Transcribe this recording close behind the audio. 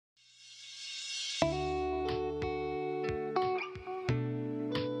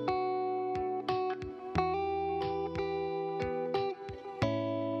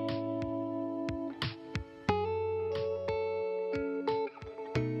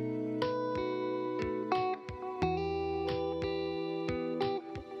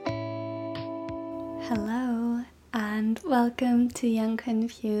Hello, and welcome to Young,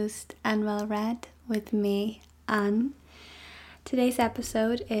 Confused and Well Read with me, Anne. Today's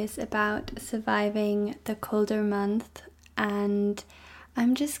episode is about surviving the colder month, and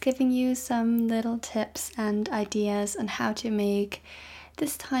I'm just giving you some little tips and ideas on how to make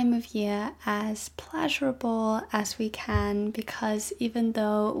this time of year as pleasurable as we can, because even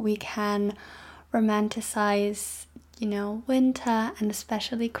though we can romanticize, winter and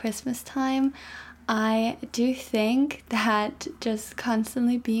especially Christmas time, I do think that just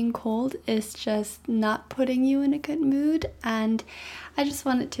constantly being cold is just not putting you in a good mood, and I just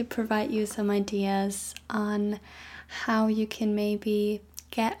wanted to provide you some ideas on how you can maybe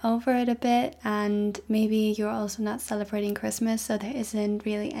get over it a bit, and maybe you're also not celebrating Christmas, so there isn't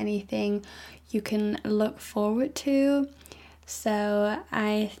really anything you can look forward to. So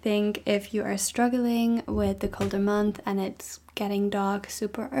I think if you are struggling with the colder month and it's getting dark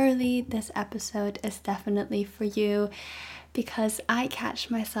super early, this episode is definitely for you, because I catch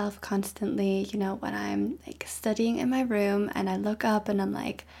myself constantly, when I'm studying in my room and I look up and I'm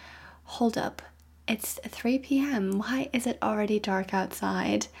like, hold up, it's 3 p.m. Why is it already dark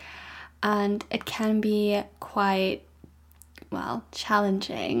outside? And it can be quite,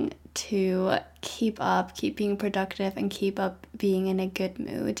 challenging to keep being productive and keep up being in a good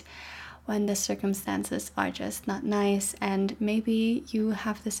mood when the circumstances are just not nice. And maybe you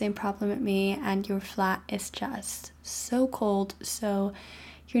have the same problem with me and your flat is just so cold, so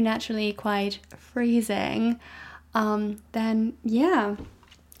you're naturally quite freezing. Then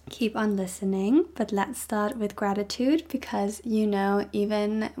keep on listening. But let's start with gratitude, because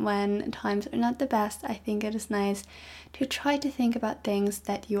even when times are not the best, I think it is nice to try to think about things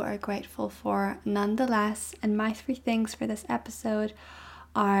that you are grateful for nonetheless. And my 3 things for this episode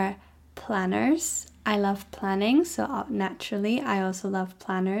are planners. I love planning, so naturally I also love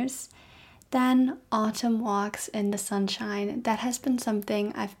planners. Then autumn walks in the sunshine. That has been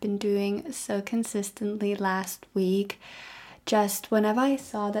something I've been doing so consistently last week. Just whenever I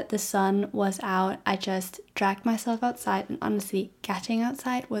saw that the sun was out, I just dragged myself outside, and honestly, getting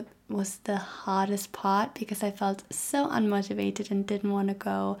outside was the hardest part because I felt so unmotivated and didn't want to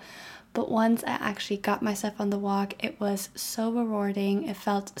go. But once I actually got myself on the walk, it was so rewarding. It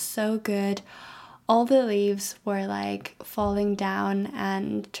felt so good. All the leaves were falling down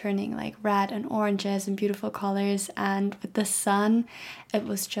and turning red and oranges and beautiful colors, and with the sun, it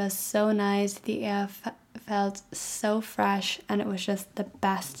was just so nice. The air felt so fresh, and it was just the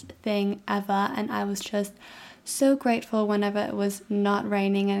best thing ever. And I was just so grateful whenever it was not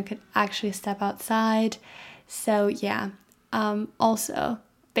raining and I could actually step outside. So also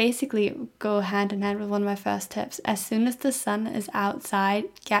basically go hand in hand with one of my first tips. As soon as the sun is outside,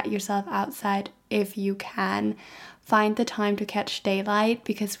 get yourself outside if you can. Find the time to catch daylight,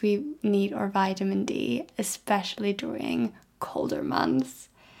 because we need our vitamin D, especially during colder months.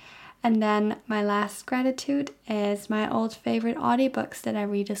 And then my last gratitude is my old favorite audiobooks that I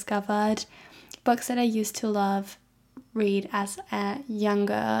rediscovered. Books that I used to read as a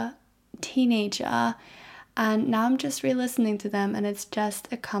younger teenager. And now I'm just re-listening to them, and it's just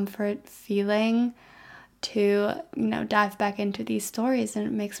a comfort feeling to, dive back into these stories, and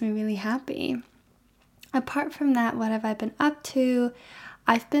it makes me really happy. Apart from that, what have I been up to?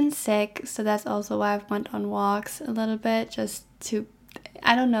 I've been sick, so that's also why I've went on walks a little bit, just to,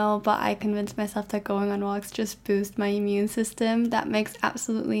 I don't know, but I convinced myself that going on walks just boost my immune system. That makes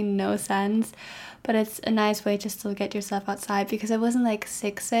absolutely no sense, but it's a nice way to still get yourself outside, because I wasn't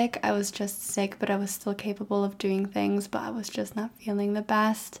sick. I was just sick, but I was still capable of doing things, but I was just not feeling the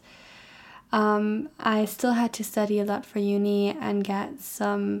best. I still had to study a lot for uni and get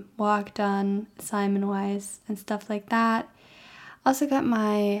some work done assignment-wise and stuff like that. Also got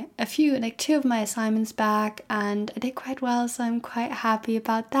two of my assignments back, and I did quite well, so I'm quite happy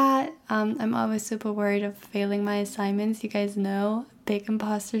about that. I'm always super worried of failing my assignments. You guys know, big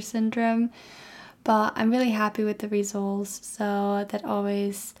imposter syndrome. But I'm really happy with the results, so that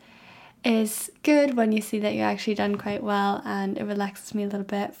always is good when you see that you're actually done quite well, and it relaxes me a little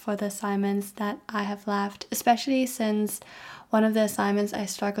bit for the assignments that I have left, especially since one of the assignments I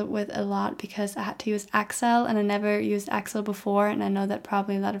struggled with a lot because I had to use Excel, and I never used Excel before, and I know that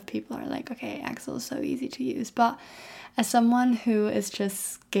probably a lot of people are like, okay, Excel is so easy to use, but as someone who is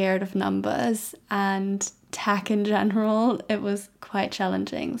just scared of numbers and tech in general, it was quite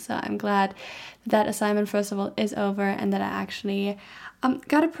challenging. So I'm glad that assignment, first of all, is over, and that I actually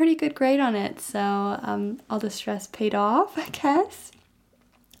got a pretty good grade on it. So all the stress paid off, I guess.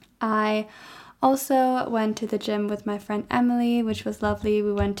 I also went to the gym with my friend Emily, which was lovely.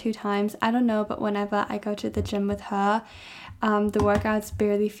 We went 2 times. I don't know, but whenever I go to the gym with her, The workouts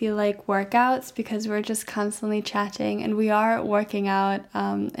barely feel like workouts because we're just constantly chatting, and we are working out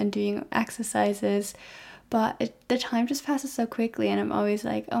and doing exercises, but the time just passes so quickly, and I'm always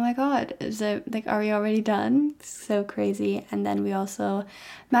like, oh my god, is it like, are we already done? So crazy. And then we also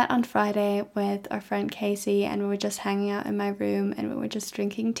met on Friday with our friend Casey, and we were just hanging out in my room, and we were just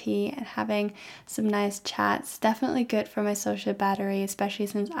drinking tea and having some nice chats. Definitely good for my social battery, especially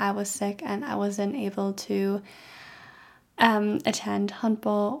since I was sick and I wasn't able to attend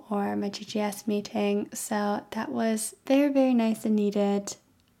handball or my GGS meeting. So that was very, very nice and needed.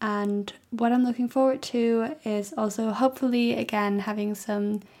 And what I'm looking forward to is also hopefully again having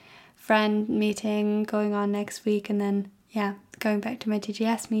some friend meeting going on next week, and then going back to my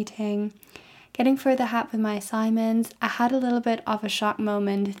GGS meeting, getting further ahead with my assignments. I had a little bit of a shock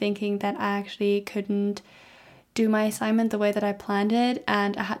moment thinking that I actually couldn't do my assignment the way that I planned it,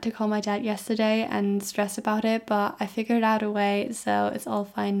 and I had to call my dad yesterday and stress about it, but I figured out a way, so it's all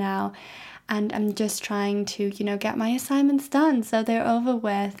fine now. And I'm just trying to, get my assignments done so they're over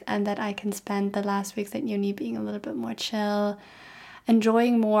with, and that I can spend the last weeks at uni being a little bit more chill,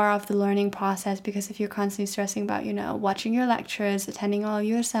 enjoying more of the learning process, because if you're constantly stressing about, watching your lectures, attending all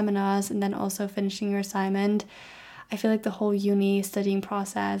your seminars, and then also finishing your assignment, I feel like the whole uni studying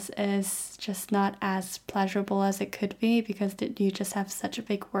process is just not as pleasurable as it could be, because you just have such a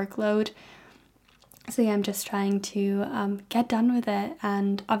big workload. So I'm just trying to get done with it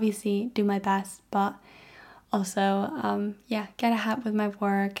and obviously do my best, but also get ahead with my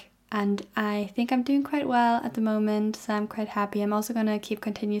work. And I think I'm doing quite well at the moment, so I'm quite happy. I'm also going to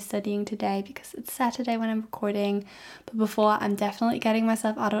continue studying today because it's Saturday when I'm recording, but before I'm definitely getting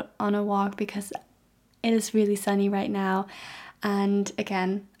myself out on a walk because it is really sunny right now, and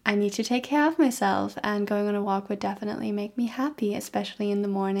again, I need to take care of myself, and going on a walk would definitely make me happy, especially in the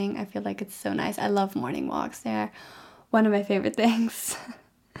morning. I feel like it's so nice. I love morning walks. They're one of my favorite things.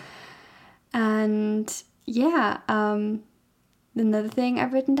 And another thing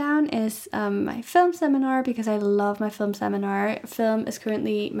I've written down is my film seminar, because I love my film seminar. Film is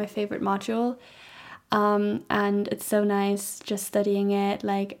currently my favorite module. And it's so nice just studying it.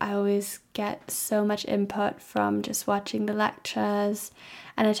 Like, I always get so much input from just watching the lectures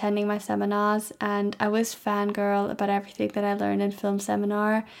and attending my seminars, and I was fangirl about everything that I learned in film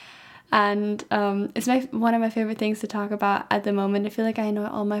seminar, and it's one of my favorite things to talk about at the moment. I feel like I know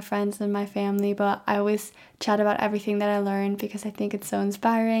all my friends and my family, but I always chat about everything that I learned because I think it's so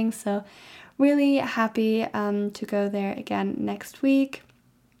inspiring. So really happy to go there again next week.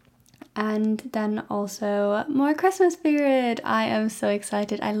 And then also more Christmas period. I am so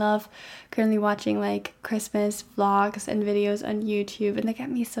excited. I love currently watching like Christmas vlogs and videos on YouTube, and they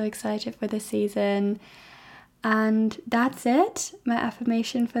get me so excited for the season. And that's it. My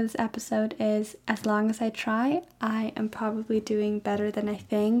affirmation for this episode is, as long as I try, I am probably doing better than I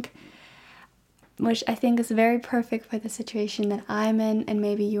think, which I think is very perfect for the situation that I'm in, and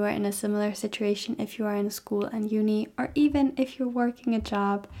maybe you are in a similar situation if you are in school and uni, or even if you're working a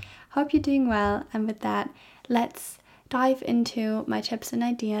job. Hope you're doing well, and with that, let's dive into my tips and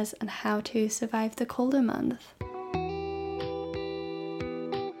ideas on how to survive the colder month.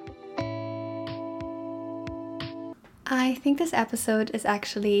 I think this episode is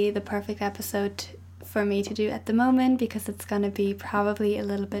actually the perfect episode for me to do at the moment, because it's going to be probably a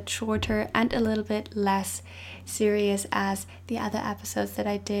little bit shorter and a little bit less serious as the other episodes that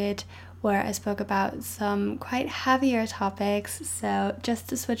I did, where I spoke about some quite heavier topics. So just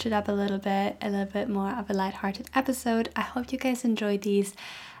to switch it up a little bit more of a lighthearted episode. I hope you guys enjoyed these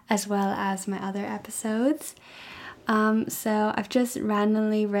as well as my other episodes. So I've just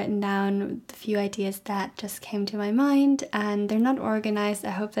randomly written down the few ideas that just came to my mind, and they're not organized.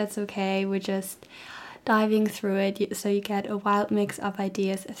 I hope that's okay. We're just diving through it, so you get a wild mix of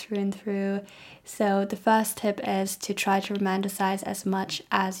ideas through and through. So the first tip is to try to romanticize as much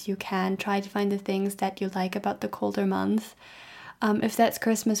as you can. Try to find the things that you like about the colder month. If that's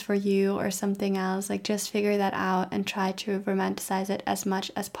Christmas for you or something else, like, just figure that out and try to romanticize it as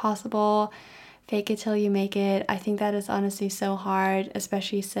much as possible. Fake it till you make it. I think that is honestly so hard,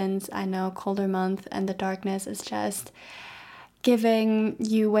 especially since I know colder month and the darkness is just giving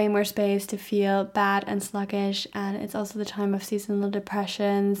you way more space to feel bad and sluggish, and it's also the time of seasonal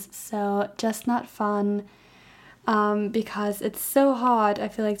depressions, so just not fun, because it's so hard, I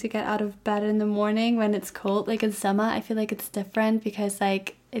feel like, to get out of bed in the morning when it's cold. Like in summer, I feel like it's different because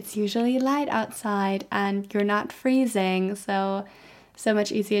like it's usually light outside and you're not freezing, so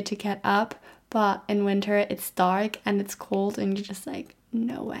much easier to get up. But in winter it's dark and it's cold and you're just like,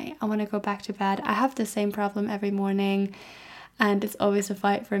 no way, I want to go back to bed. I have the same problem every morning. And it's always a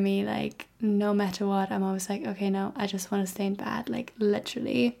fight for me, like no matter what, I'm always like, okay, no, I just want to stay in bed, like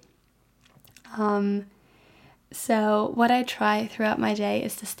literally. So what I try throughout my day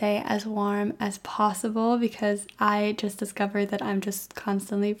is to stay as warm as possible, because I just discovered that I'm just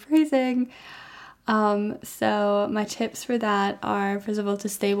constantly freezing. So my tips for that are, first of all, to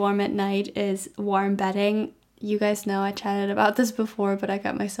stay warm at night is warm bedding. You guys know I chatted about this before, but I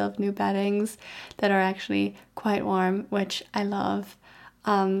got myself new beddings that are actually quite warm, which I love.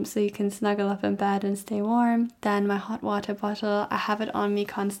 So you can snuggle up in bed and stay warm. Then my hot water bottle, I have it on me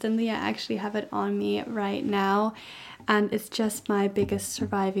constantly. I actually have it on me right now, and it's just my biggest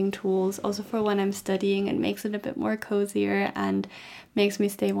surviving tools. Also for when I'm studying, it makes it a bit more cozier and makes me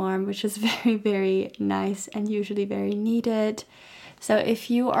stay warm, which is very, very nice and usually very needed. So if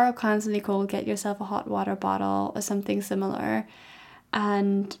you are constantly cold, get yourself a hot water bottle or something similar,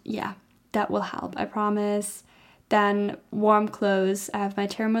 and yeah, that will help, I promise. Then warm clothes. I have my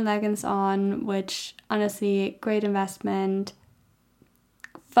thermal leggings on, which honestly, great investment.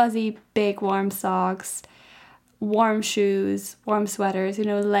 Fuzzy, big, warm socks, warm shoes, warm sweaters,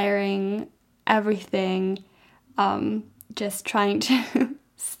 layering everything. Just trying to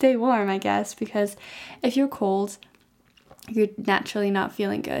stay warm, I guess, because if you're cold, you're naturally not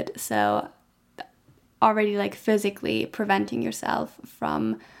feeling good. So already like physically preventing yourself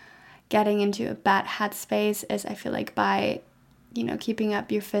from getting into a bad headspace is, I feel like, by keeping up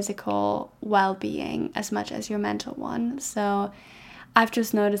your physical well-being as much as your mental one. So I've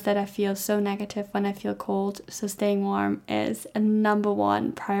just noticed that I feel so negative when I feel cold, so staying warm is a number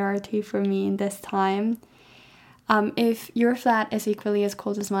one priority for me in this time. If your flat is equally as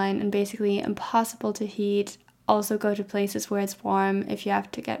cold as mine and basically impossible to heat, also go to places where it's warm. If you have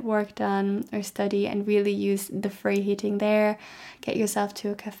to get work done or study, and really use the free heating there, get yourself to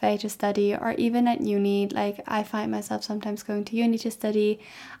a cafe to study, or even at uni. Like I find myself sometimes going to uni to study.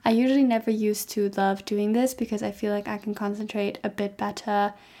 I usually never used to love doing this because I feel like I can concentrate a bit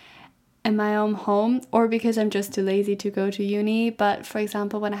better in my own home, or because I'm just too lazy to go to uni. But for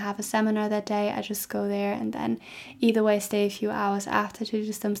example, when I have a seminar that day, I just go there and then either way stay a few hours after to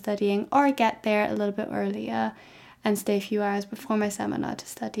do some studying, or get there a little bit earlier and stay a few hours before my seminar to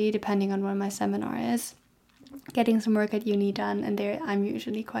study, depending on when my seminar is. Getting some work at uni done, and there I'm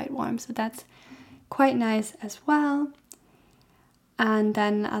usually quite warm, so that's quite nice as well. And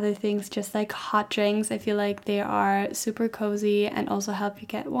then other things, just like hot drinks, I feel like they are super cozy and also help you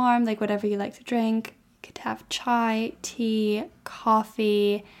get warm, like whatever you like to drink. You could have chai, tea,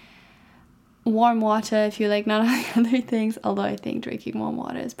 coffee, warm water if you like none of the other things, although I think drinking warm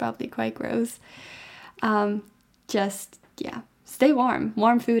water is probably quite gross. Stay warm.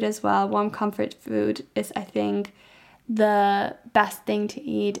 Warm food as well. Warm comfort food is, I think, the best thing to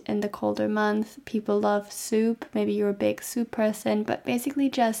eat in the colder months. People love soup. Maybe you're a big soup person, but basically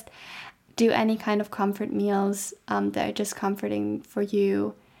just do any kind of comfort meals that are just comforting for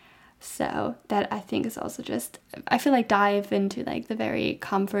you. So that, I think, is also just, I feel like, dive into like the very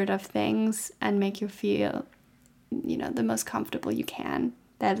comfort of things and make you feel, the most comfortable you can.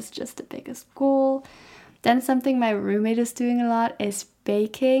 That is just the biggest goal. Then something my roommate is doing a lot is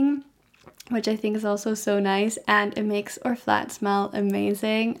baking, which I think is also so nice, and it makes our flat smell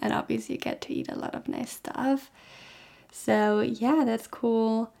amazing, and obviously you get to eat a lot of nice stuff. So yeah, that's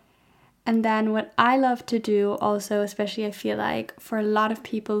cool. And then what I love to do also, especially I feel like for a lot of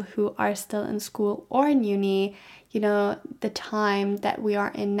people who are still in school or in uni, the time that we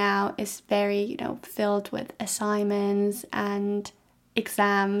are in now is very, filled with assignments and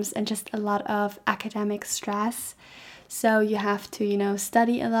exams and just a lot of academic stress. So you have to,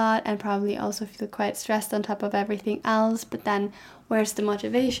 study a lot and probably also feel quite stressed on top of everything else. But then where's the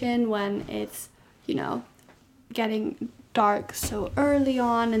motivation when it's, getting dark so early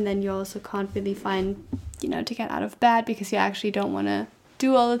on, and then you also can't really find, to get out of bed because you actually don't want to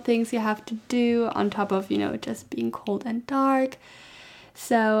do all the things you have to do on top of, just being cold and dark.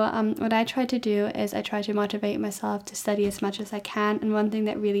 So what I try to do is I try to motivate myself to study as much as I can, and one thing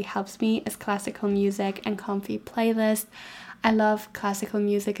that really helps me is classical music and comfy playlists. I love classical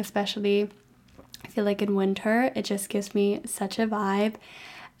music, especially. I feel like in winter it just gives me such a vibe,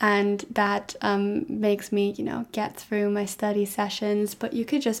 and that makes me, get through my study sessions. But you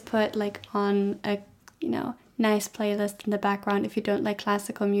could just put like on a, nice playlist in the background if you don't like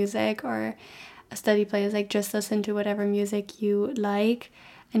classical music, or a study playlist, like just listen to whatever music you like,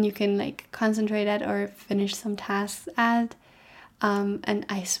 and you can like concentrate at or finish some tasks at, and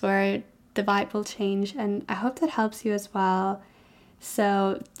I swear the vibe will change, and I hope that helps you as well.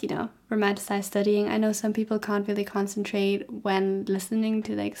 So, romanticize studying. I know some people can't really concentrate when listening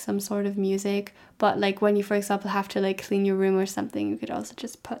to like some sort of music, but like when you, for example, have to like clean your room or something, you could also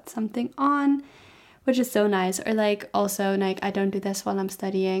just put something on, which is so nice. Or like also like I don't do this while I'm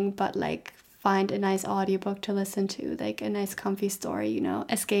studying, but like find a nice audiobook to listen to, like a nice comfy story,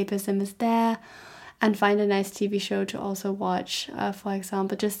 escapism is there. And find a nice TV show to also watch, for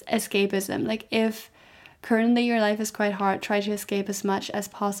example, just escapism. Like if currently your life is quite hard, try to escape as much as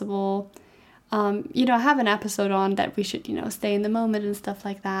possible. I have an episode on that we should, stay in the moment and stuff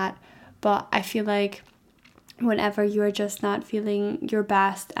like that. But I feel like whenever you're just not feeling your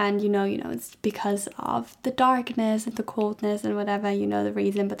best and it's because of the darkness and the coldness and whatever, the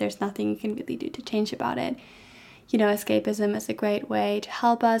reason, but there's nothing you can really do to change about it. Escapism is a great way to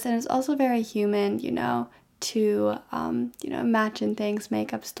help us, and it's also very human, to imagine things,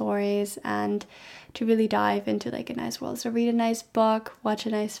 make up stories, and to really dive into like a nice world. So read a nice book, watch a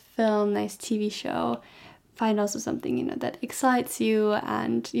nice film, nice TV show, find also something that excites you.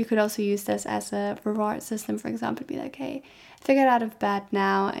 And you could also use this as a reward system, for example, be like, hey, if I get out of bed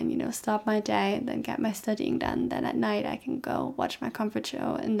now and stop my day and then get my studying done, then at night I can go watch my comfort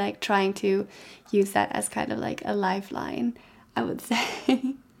show, and like trying to use that as kind of like a lifeline, I would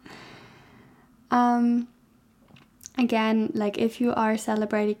say. Again, like if you are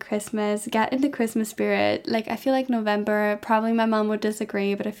celebrating Christmas, get in the Christmas spirit. Like I feel like November, probably my mom would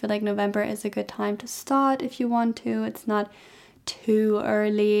disagree, but I feel like November is a good time to start if you want to. It's not too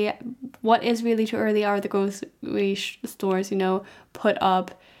early. What is really too early are the grocery stores, put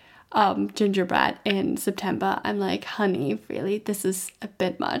up gingerbread in September. I'm like, honey, really, this is a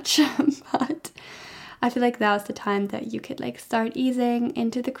bit much. But I feel like that was the time that you could like start easing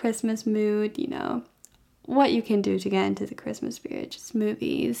into the Christmas mood, what you can do to get into the Christmas spirit, just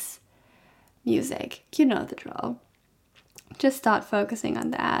movies, music, the drill. Just start focusing on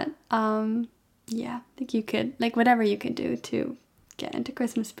that. I think you could, like whatever you can do to get into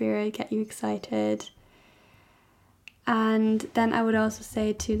Christmas spirit, get you excited. And then I would also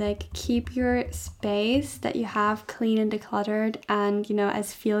say to like keep your space that you have clean and decluttered and,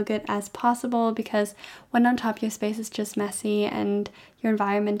 as feel good as possible, because when on top your space is just messy and your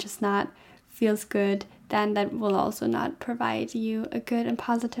environment just not feels good, then that will also not provide you a good and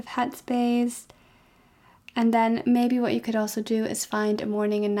positive headspace. And then maybe what you could also do is find a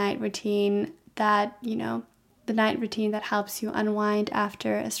morning and night routine that, the night routine that helps you unwind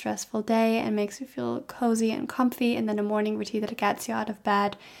after a stressful day and makes you feel cozy and comfy, and then a morning routine that gets you out of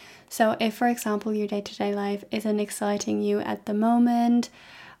bed. So if, for example, your day-to-day life isn't exciting you at the moment,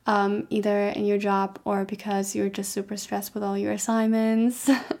 either in your job or because you're just super stressed with all your assignments,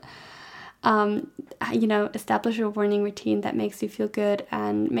 establish a morning routine that makes you feel good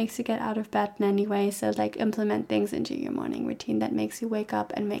and makes you get out of bed in any way. So like implement things into your morning routine that makes you wake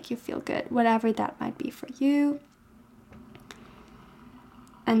up and make you feel good, whatever that might be for you.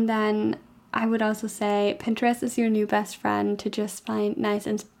 And then I would also say Pinterest is your new best friend to just find nice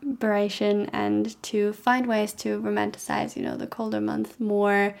inspiration and to find ways to romanticize, the colder month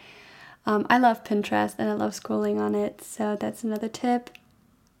more. I love Pinterest and I love scrolling on it, so that's another tip.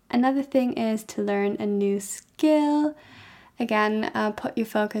 Another thing is to learn a new skill. Again, put your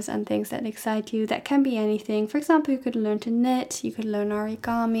focus on things that excite you. That can be anything. For example, you could learn to knit, you could learn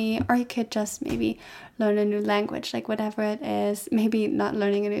origami, or you could just maybe learn a new language, like whatever it is. Maybe not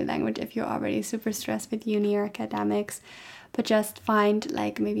learning a new language if you're already super stressed with uni or academics, but just find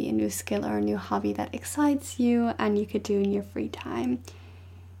like maybe a new skill or a new hobby that excites you and you could do in your free time.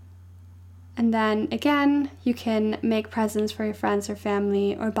 And then again, you can make presents for your friends or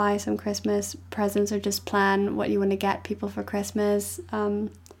family, or buy some Christmas presents, or just plan what you want to get people for Christmas.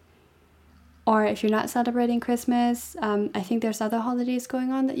 Or if you're not celebrating Christmas, I think there's other holidays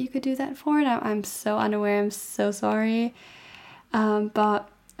going on that you could do that for. And I'm so unaware, I'm so sorry. But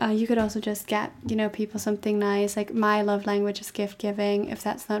you could also just get, people something nice. Like my love language is gift giving. If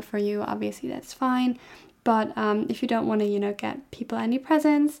that's not for you, obviously that's fine. But if you don't want to, get people any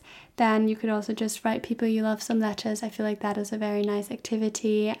presents, then you could also just write people you love some letters. I feel like that is a very nice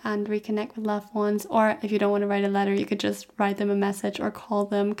activity and reconnect with loved ones. Or if you don't want to write a letter, you could just write them a message or call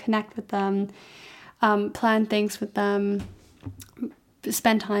them, connect with them, plan things with them,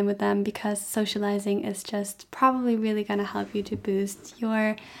 spend time with them, because socializing is just probably really going to help you to boost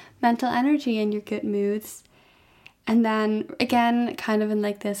your mental energy and your good moods. And then again, kind of in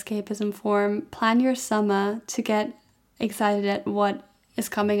like the escapism form, plan your summer to get excited at what is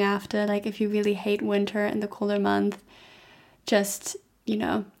coming after. Like if you really hate winter and the colder month, just,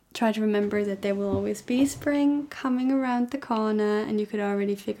 try to remember that there will always be spring coming around the corner, and you could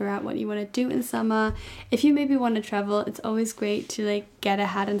already figure out what you want to do in summer. If you maybe want to travel, it's always great to like get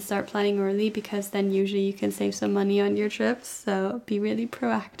ahead and start planning early, because then usually you can save some money on your trips. So be really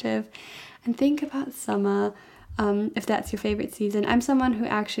proactive and think about summer. If that's your favorite season. I'm someone who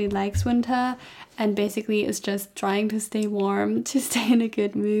actually likes winter and basically is just trying to stay warm to stay in a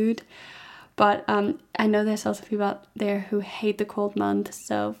good mood. But I know there's also people out there who hate the cold month,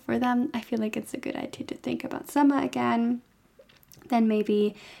 so for them I feel like it's a good idea to think about summer again. Then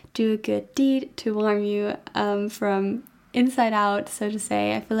maybe do a good deed to warm you from inside out, so to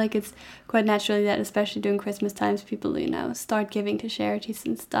say. I feel like it's quite naturally that, especially during Christmas times, people, start giving to charities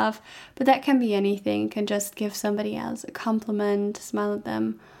and stuff. But that can be anything. You can just give somebody else a compliment, smile at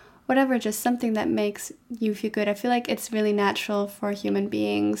them, whatever, just something that makes you feel good. I feel like it's really natural for human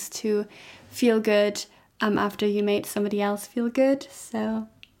beings to feel good after you made somebody else feel good. So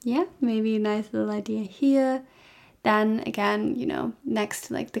yeah, maybe a nice little idea here. Then again, next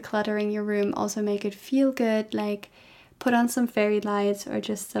to like decluttering your room, also make it feel good, like put on some fairy lights or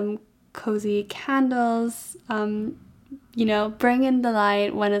just some cozy candles. Bring in the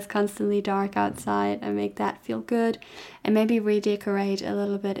light when it's constantly dark outside and make that feel good. And maybe redecorate a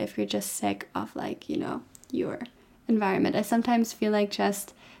little bit if you're just sick of your environment. I sometimes feel like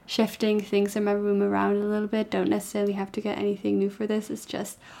just shifting things in my room around a little bit, don't necessarily have to get anything new for this. It's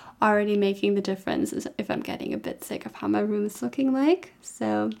just already making the difference if I'm getting a bit sick of how my room is looking like.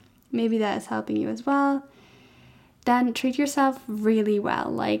 So maybe that is helping you as well. Then treat yourself really well,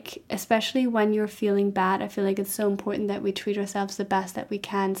 like especially when you're feeling bad. I feel like it's so important that we treat ourselves the best that we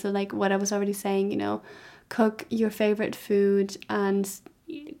can. So like what I was already saying, cook your favorite food and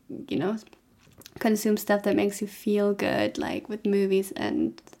consume stuff that makes you feel good, like with movies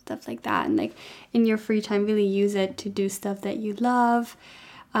and stuff like that. And like in your free time, really use it to do stuff that you love.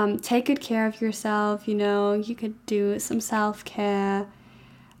 Take good care of yourself. You could do some self-care.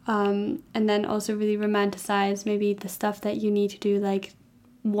 And then also really romanticize maybe the stuff that you need to do, like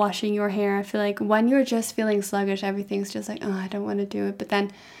washing your hair. I feel like when you're just feeling sluggish, everything's just like, oh, I don't want to do it. But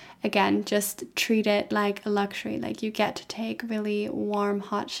then again, just treat it like a luxury. Like you get to take really warm,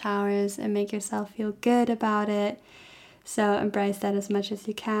 hot showers and make yourself feel good about it. So embrace that as much as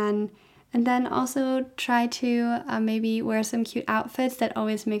you can. And then also try to maybe wear some cute outfits. That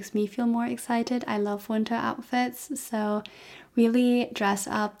always makes me feel more excited. I love winter outfits, so really dress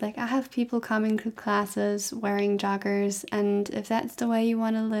up. Like I have people coming to classes wearing joggers, and if that's the way you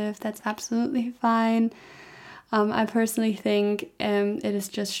want to live, that's absolutely fine. I personally think it is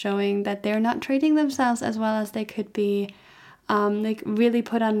just showing that they're not treating themselves as well as they could be. Like really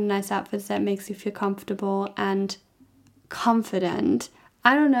put on a nice outfit that makes you feel comfortable and confident.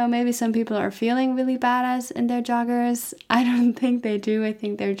 I don't know, maybe some people are feeling really badass in their joggers. I don't think they do. I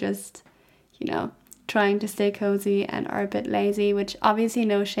think they're just, trying to stay cozy and are a bit lazy, which obviously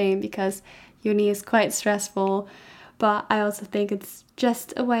no shame because uni is quite stressful. But I also think it's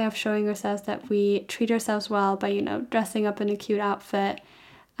just a way of showing ourselves that we treat ourselves well by, dressing up in a cute outfit.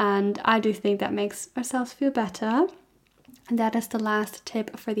 And I do think that makes ourselves feel better. And that is the last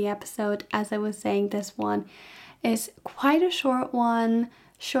tip for the episode. As I was saying, this one is quite a short one,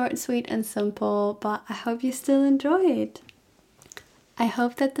 short, sweet, and simple, but I hope you still enjoyed. I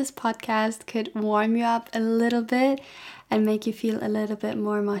hope that this podcast could warm you up a little bit and make you feel a little bit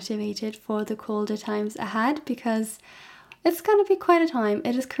more motivated for the colder times ahead, because it's going to be quite a time.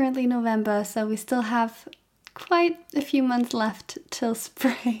 It is currently November, so we still have quite a few months left till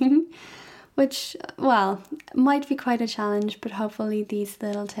spring, which, might be quite a challenge, but hopefully these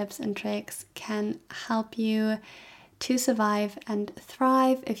little tips and tricks can help you to survive and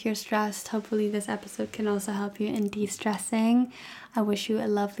thrive. If you're stressed, hopefully this episode can also help you in de-stressing. I wish you a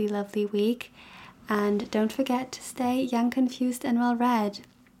lovely, lovely week. And don't forget to stay young, confused, and well read.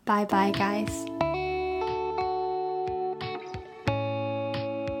 Bye-bye, guys.